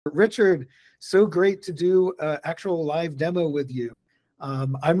Richard, so great to do an actual live demo with you.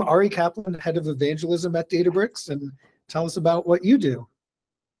 I'm Ari Kaplan, head of evangelism at Databricks, and tell us about what you do.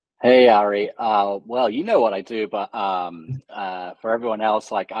 Hey, Ari. Well, you know what I do, but for everyone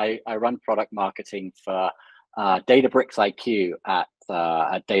else, like I run product marketing for DatabricksIQ at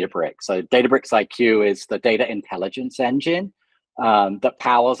Databricks. So DatabricksIQ is the data intelligence engine that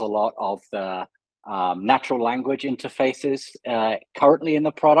powers a lot of the natural language interfaces currently in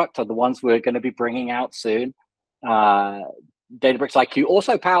the product, are the ones we're going to be bringing out soon. DatabricksIQ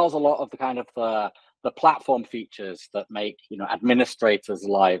also powers a lot of the kind of the platform features that make administrators'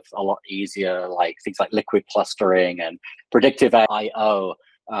 lives a lot easier, like things like liquid clustering and predictive I/O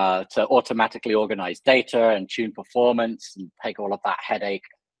to automatically organize data and tune performance and take all of that headache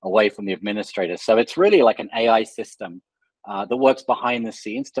away from the administrators. So it's really like an AI system that works behind the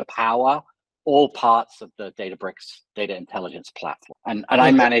scenes to power all parts of the Databricks data intelligence platform. And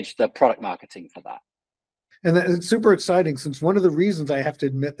I manage the product marketing for that. And it's super exciting, since one of the reasons I have to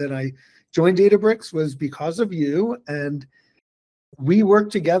admit that I joined Databricks was because of you. And we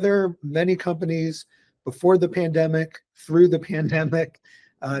worked together, many companies, before the pandemic, through the pandemic,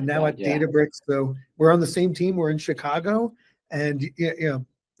 now at Databricks. So we're on the same team. We're in Chicago. And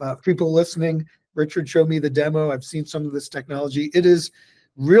people listening, Richard showed me the demo. I've seen some of this technology. It is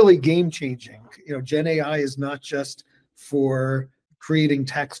really game-changing. Gen AI is not just for creating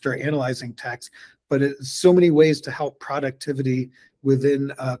text or analyzing text, but it's so many ways to help productivity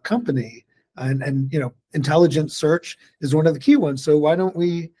within a company. And intelligent search is one of the key ones. So why don't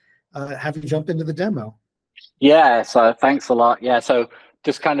we have you jump into the demo? Yeah, so thanks a lot. Yeah, so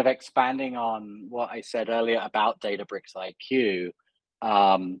just kind of expanding on what I said earlier about DatabricksIQ,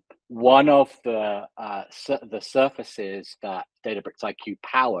 one of the surfaces that DatabricksIQ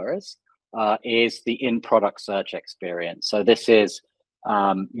powers is the in-product search experience. So this is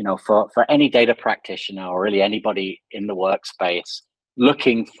for any data practitioner or really anybody in the workspace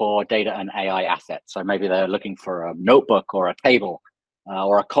looking for data and AI assets. So maybe they're looking for a notebook or a table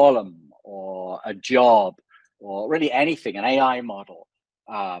or a column or a job or really anything, an AI model.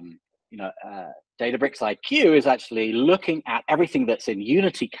 DatabricksIQ is actually looking at everything that's in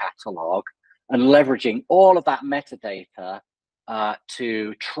Unity catalog and leveraging all of that metadata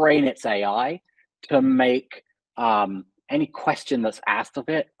to train its AI to make any question that's asked of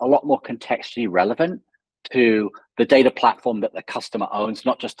it a lot more contextually relevant to the data platform that the customer owns,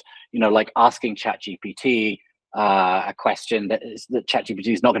 not just like asking ChatGPT a question that ChatGPT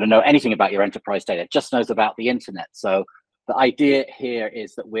is not going to know anything about your enterprise data, it just knows about the internet. So the idea here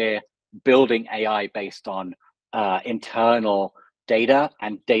is that we're building AI based on internal data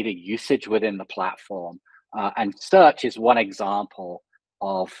and data usage within the platform. And search is one example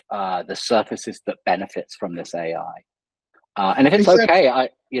of the surfaces that benefits from this AI. And if it's okay,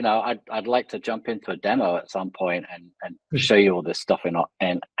 I'd like to jump into a demo at some point and show you all this stuff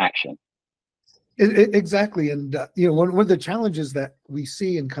in action. Exactly. And one of the challenges that we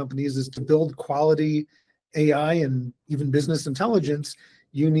see in companies is to build quality AI and even business intelligence.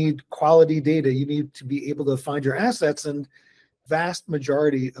 You need quality data. You need to be able to find your assets, and vast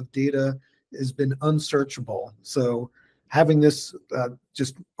majority of data has been unsearchable. So having this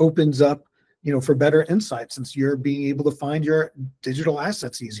just opens up for better insight, since you're being able to find your digital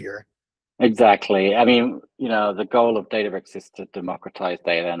assets easier. Exactly. I mean, the goal of Databricks is to democratize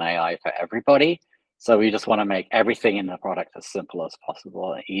data and AI for everybody. So we just want to make everything in the product as simple as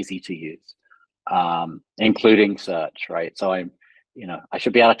possible and easy to use, including search, right? So I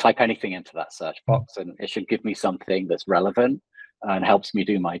should be able to type anything into that search box and it should give me something that's relevant and helps me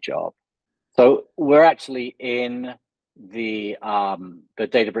do my job. So we're actually in the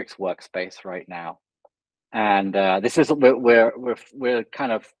Databricks workspace right now, and this is we're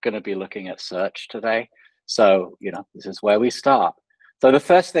kind of going to be looking at search today. So this is where we start. So the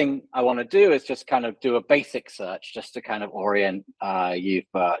first thing I want to do is just kind of do a basic search, just to kind of orient you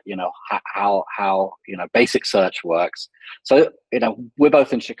for how basic search works. So we're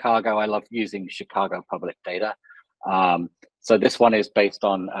both in Chicago. I love using Chicago public data. So this one is based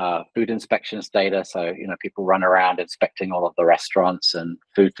on food inspections data. So people run around inspecting all of the restaurants and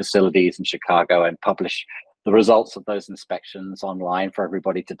food facilities in Chicago and publish the results of those inspections online for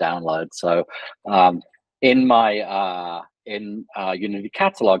everybody to download. So in my Unity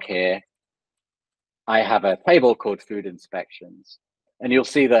catalog here, I have a table called food inspections, and you'll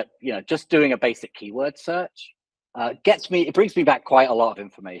see that just doing a basic keyword search it brings me back quite a lot of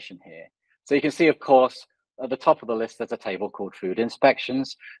information here. So you can see, of course, at the top of the list, there's a table called food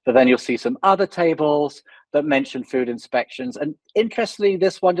inspections, but then you'll see some other tables that mention food inspections. And interestingly,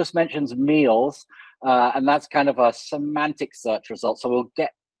 this one just mentions meals, and that's kind of a semantic search result. So we'll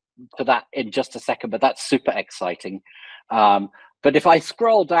get to that in just a second, but that's super exciting. But if I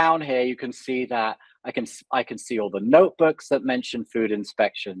scroll down here, you can see that I can see all the notebooks that mention food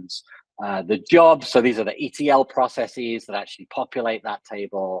inspections, the jobs. So these are the ETL processes that actually populate that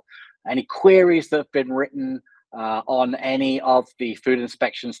table. Any queries that have been written on any of the food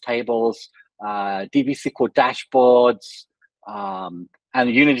inspections tables, DB-SQL dashboards, and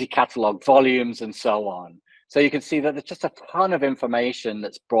Unity catalog volumes, and so on. So you can see that there's just a ton of information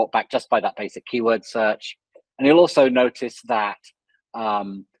that's brought back just by that basic keyword search. And you'll also notice that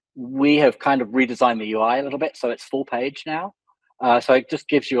we have kind of redesigned the UI a little bit, so it's full page now. So it just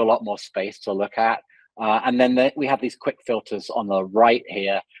gives you a lot more space to look at. And then we have these quick filters on the right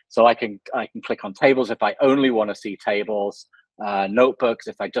here. So I can click on tables if I only want to see tables, notebooks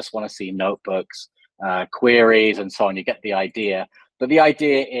if I just want to see notebooks, queries, and so on. You get the idea. But the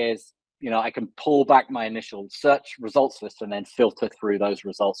idea is, I can pull back my initial search results list and then filter through those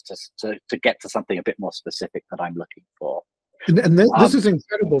results to get to something a bit more specific that I'm looking for. And this is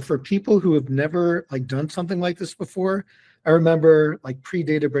incredible for people who have never done something like this before. I remember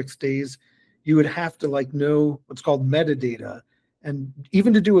pre-Databricks days, you would have to know what's called metadata, and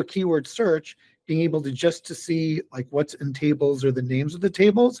even to do a keyword search, being able to just to see what's in tables or the names of the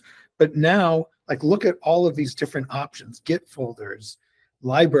tables. But now, look at all of these different options: Git folders,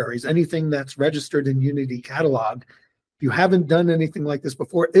 libraries, anything that's registered in Unity catalog. If you haven't done anything like this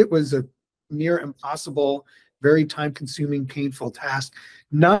before, it was a near impossible, very time-consuming, painful task,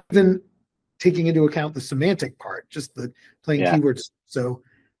 not even taking into account the semantic part, just the plain keywords. So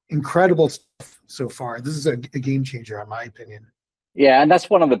incredible stuff so far. This is a game changer, in my opinion. Yeah, and that's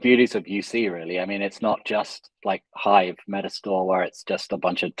one of the beauties of UC, really. I mean, it's not just like Hive Metastore, where it's just a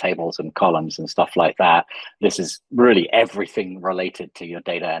bunch of tables and columns and stuff like that. This is really everything related to your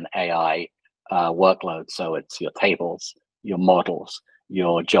data and AI workload. So it's your tables, your models,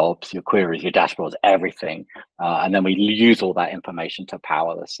 your jobs, your queries, your dashboards, everything. And then we use all that information to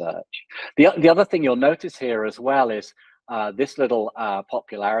power the search. The other thing you'll notice here as well is this little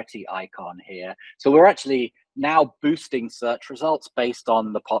popularity icon here. So we're actually now boosting search results based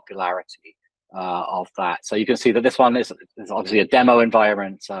on the popularity of that. So you can see that this one is obviously a demo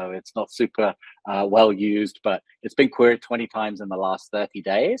environment, so it's not super well used, but it's been queried 20 times in the last 30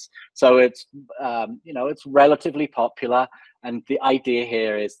 days. So it's it's relatively popular. And the idea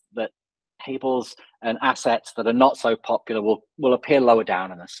here is that tables and assets that are not so popular will appear lower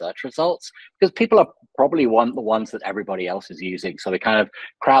down in the search results, because people are probably want the ones that everybody else is using. So we're kind of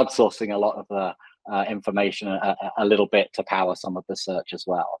crowdsourcing a lot of the information a little bit to power some of the search as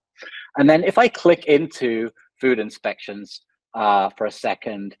well. And then if I click into food inspections for a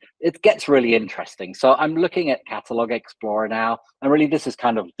second, it gets really interesting. So I'm looking at Catalog Explorer now, and really this is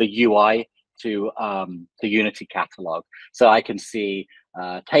kind of the UI to the Unity catalog. So I can see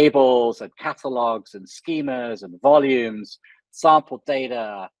tables and catalogs and schemas and volumes, sample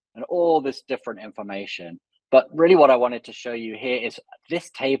data, and all this different information. But really what I wanted to show you here is this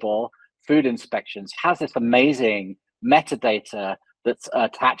table, food inspections, has this amazing metadata that's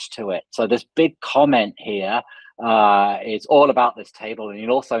attached to it. So this big comment here is all about this table. And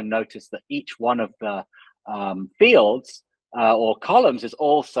you'll also notice that each one of the fields or columns is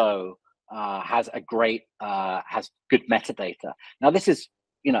also has a great, has good metadata. Now this is,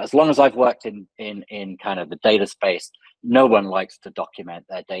 as long as I've worked in kind of the data space, no one likes to document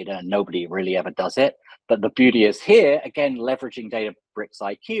their data, and nobody really ever does it. But the beauty is here, again, leveraging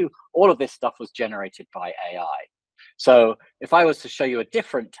DatabricksIQ, all of this stuff was generated by AI. So if I was to show you a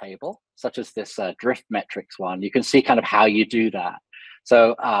different table, such as this drift metrics one, you can see kind of how you do that.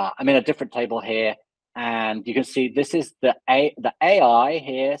 So I'm in a different table here, and you can see this is the AI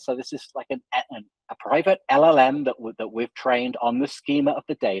here. So this is like a private LLM that we've trained on the schema of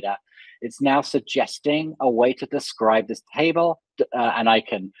the data. It's now suggesting a way to describe this table, and I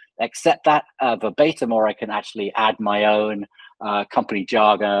can accept that verbatim, or I can actually add my own company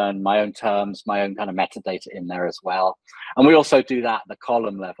jargon, my own terms, my own kind of metadata in there as well. And we also do that at the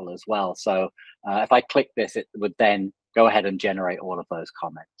column level as well. So if I click this, it would then go ahead and generate all of those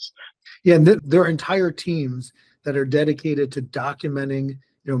comments. Yeah, and there are entire teams that are dedicated to documenting,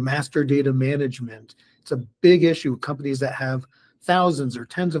 master data management. It's a big issue with companies that have thousands or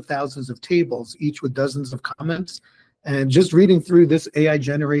tens of thousands of tables, each with dozens of comments. And just reading through this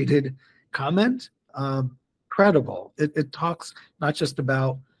AI-generated comment, incredible. It talks not just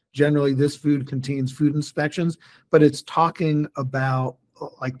about generally this food contains food inspections, but it's talking about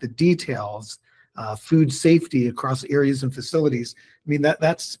the details, food safety across areas and facilities. I mean,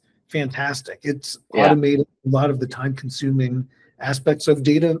 that's fantastic. It's automated a lot of the time-consuming aspects of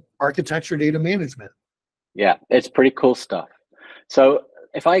data architecture, data management. Yeah, it's pretty cool stuff. So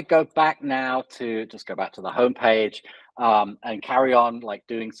if I go back now to just go back to the home page and carry on like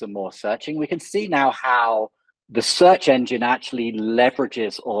doing some more searching, we can see now how the search engine actually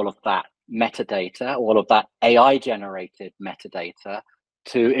leverages all of that metadata, all of that AI generated metadata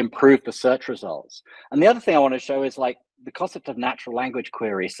to improve the search results. And the other thing I want to show is like the concept of natural language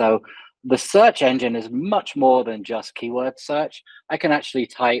query. So the search engine is much more than just keyword search. I can actually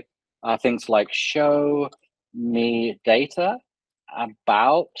type things like show me data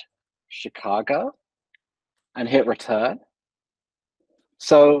about Chicago and hit return.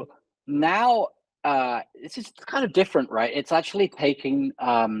 So now this is kind of different, right? It's actually taking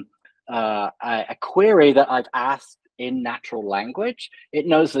a query that I've asked in natural language. It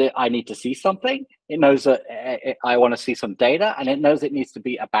knows that I need to see something. It knows that I want to see some data, and it knows it needs to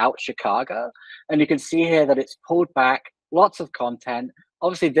be about Chicago. And you can see here that it's pulled back lots of content.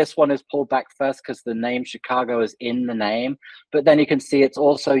 Obviously, this one is pulled back first because the name Chicago is in the name, but then you can see it's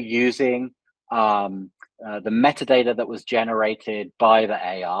also using the metadata that was generated by the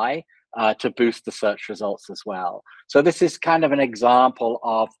AI to boost the search results as well. So this is kind of an example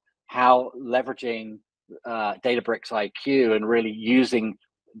of how leveraging Databricks IQ and really using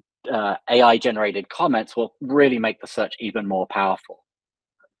AI generated comments will really make the search even more powerful.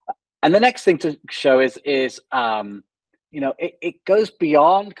 And the next thing to show is it goes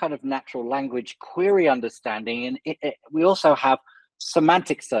beyond kind of natural language query understanding, and we also have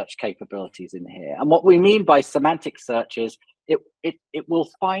semantic search capabilities in here. And what we mean by semantic search is it will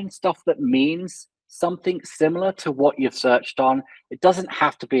find stuff that means something similar to what you've searched on. It doesn't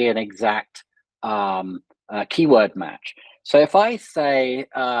have to be an exact keyword match. So if I say,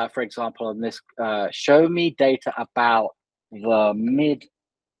 for example, in this, show me data about the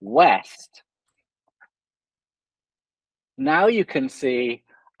Midwest, now you can see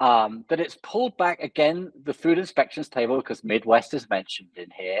that it's pulled back again the food inspections table because Midwest is mentioned in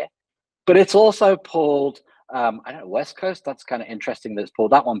here, but it's also pulled I don't know, West Coast. That's kind of interesting that it's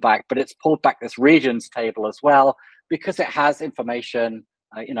pulled that one back, but it's pulled back this regions table as well because it has information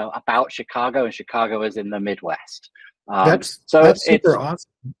about Chicago, and Chicago is in the Midwest. That's super awesome.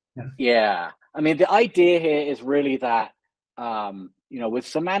 Yeah, I mean the idea here is really that with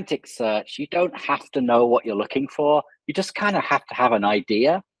semantic search, you don't have to know what you're looking for. You just kind of have to have an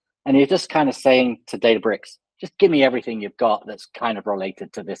idea. And you're just kind of saying to Databricks, just give me everything you've got that's kind of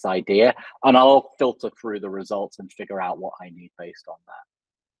related to this idea, and I'll filter through the results and figure out what I need based on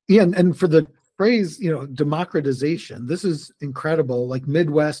that. Yeah, and for the phrase, democratization, this is incredible. Like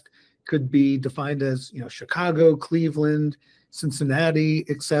Midwest could be defined as, Chicago, Cleveland, Cincinnati,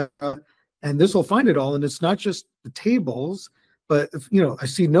 etc. And this will find it all. And it's not just the tables, but I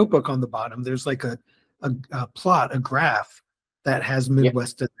see notebook on the bottom. There's like a plot, a graph that has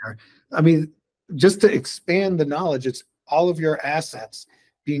Midwest in there. I mean, just to expand the knowledge, it's all of your assets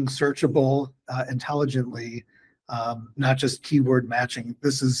being searchable intelligently, not just keyword matching.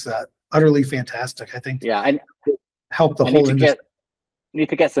 This is utterly fantastic. I think. Yeah, and help the whole industry. Need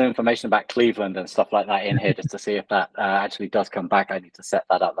to get some information about Cleveland and stuff like that in here just to see if that actually does come back. I need to set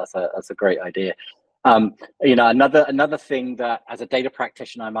that up. That's a great idea. Another thing that as a data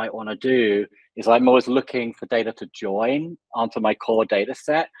practitioner I might want to do is I'm always looking for data to join onto my core data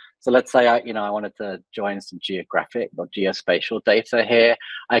set. So let's say I wanted to join some geographic or geospatial data here.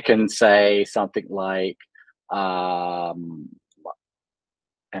 I can say something like,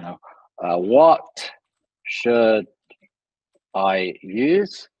 what should I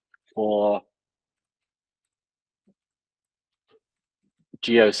use for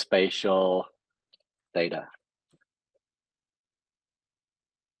geospatial data?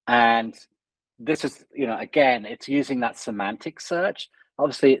 And this is, again, it's using that semantic search.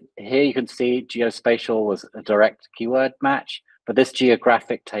 Obviously, here you can see geospatial was a direct keyword match, but this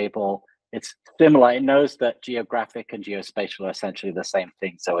geographic table, it's similar. It knows that geographic and geospatial are essentially the same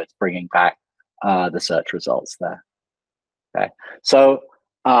thing, so it's bringing back the search results there. Okay, so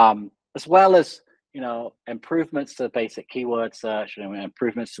as well as improvements to basic keyword search and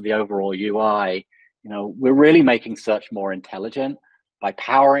improvements to the overall UI, we're really making search more intelligent by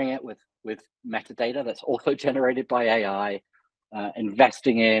powering it with metadata that's also generated by AI,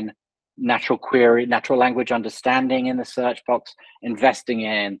 investing in natural language understanding in the search box, investing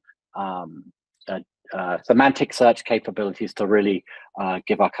in semantic search capabilities to really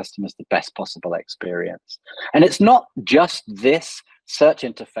give our customers the best possible experience. And it's not just this search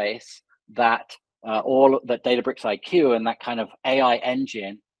interface that that Databricks IQ and that kind of AI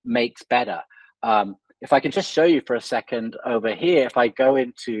engine makes better. If I can just show you for a second over here, if I go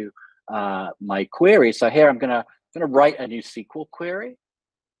into my query, so here I'm gonna write a new SQL query.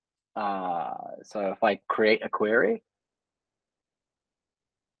 So if I create a query,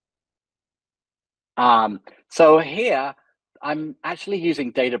 So here, I'm actually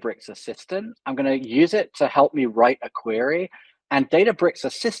using Databricks Assistant. I'm going to use it to help me write a query. And Databricks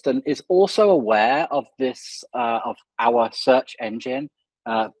Assistant is also aware of this, of our search engine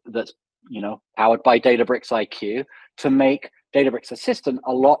that's, powered by DatabricksIQ, to make Databricks Assistant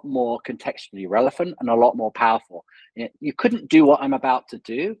a lot more contextually relevant and a lot more powerful. You couldn't do what I'm about to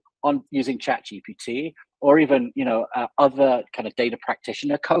do on using ChatGPT or even, other kind of data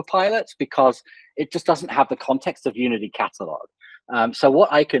practitioner co-pilots, because it just doesn't have the context of Unity Catalog. So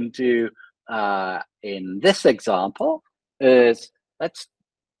what I can do in this example is, let's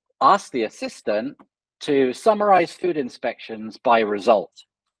ask the assistant to summarize food inspections by result.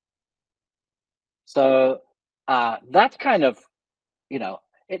 So that's kind of,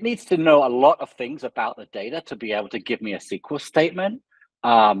 it needs to know a lot of things about the data to be able to give me a SQL statement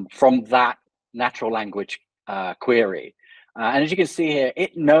from that natural language query. And as you can see here,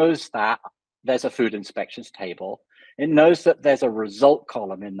 it knows that there's a food inspections table. It knows that there's a result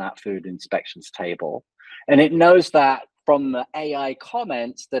column in that food inspections table. And it knows that from the AI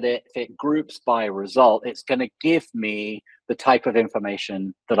comments that if it groups by result, it's going to give me the type of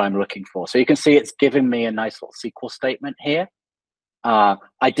information that I'm looking for. So you can see it's giving me a nice little SQL statement here.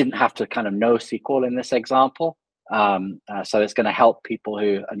 I didn't have to kind of know SQL in this example. So it's going to help people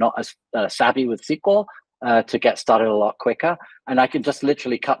who are not as savvy with SQL to get started a lot quicker. And I can just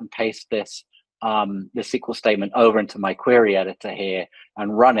literally cut and paste this SQL statement over into my query editor here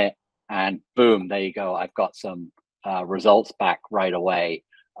and run it. And boom, there you go. I've got some results back right away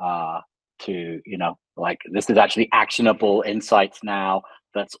to, like, this is actually actionable insights now.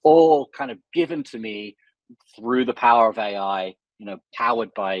 That's all kind of given to me through the power of AI,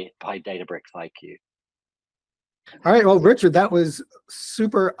 powered by Databricks IQ. All right, well, Richard, that was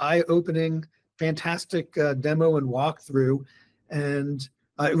super eye-opening, fantastic demo and walkthrough, and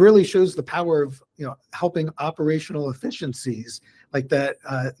it really shows the power of helping operational efficiencies like that.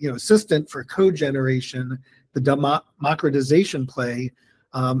 Assistant for code generation, the democratization play,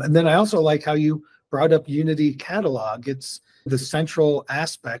 and then I also like how you brought up Unity Catalog. It's the central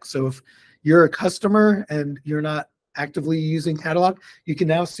aspect. So if you're a customer and you're not actively using Catalog, you can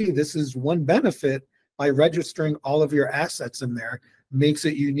now see this is one benefit by registering all of your assets in there, makes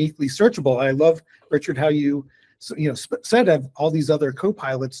it uniquely searchable. I love, Richard, how you said that all these other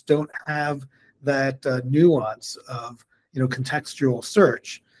co-pilots don't have that nuance of contextual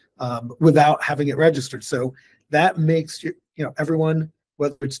search without having it registered. So that makes everyone,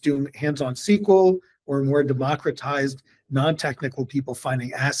 whether it's doing hands-on SQL or more democratized, non-technical people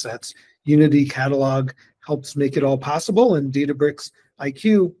finding assets, Unity Catalog helps make it all possible, and Databricks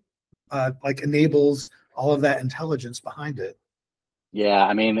IQ enables all of that intelligence behind it. Yeah,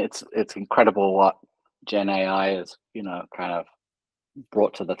 I mean, it's incredible what Gen AI has, kind of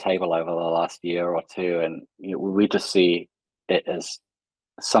brought to the table over the last year or two, and we just see it as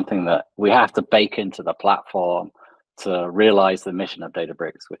something that we have to bake into the platform to realize the mission of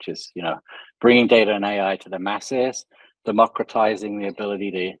Databricks, which is, bringing data and AI to the masses, democratizing the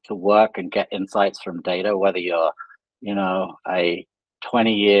ability to work and get insights from data, whether you're, a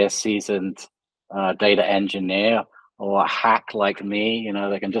 20-year seasoned data engineer or a hack like me,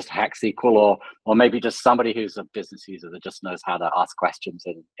 they can just hack SQL, or maybe just somebody who's a business user that just knows how to ask questions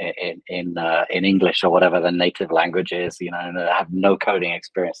in English or whatever the native language is, and have no coding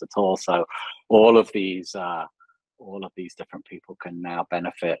experience at all. So all of these different people can now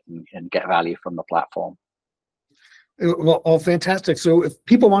benefit and get value from the platform. Well, fantastic. So if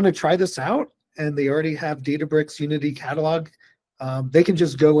people want to try this out and they already have Databricks Unity Catalog, they can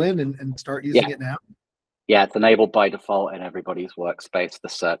just go in and start using it now? Yeah, it's enabled by default in everybody's workspace, the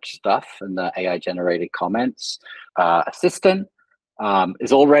search stuff and the AI-generated comments. Assistant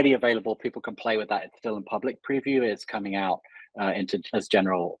is already available. People can play with that. It's still in public preview. It's coming out as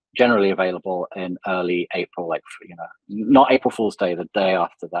generally available in early April, not April Fool's Day, the day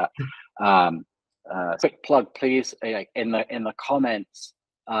after that. Quick plug, please. In the comments,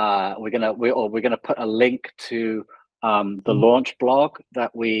 we're gonna put a link to the launch blog that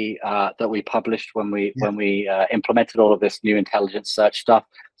we published when we implemented all of this new intelligent search stuff.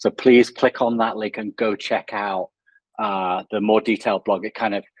 So please click on that link and go check out the more detailed blog. It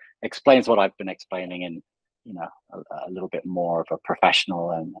kind of explains what I've been explaining in a little bit more of a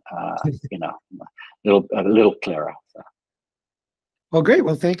professional and a little clearer. So. Well, great.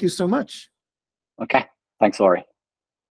 Well, thank you so much. Okay. Thanks, Ari.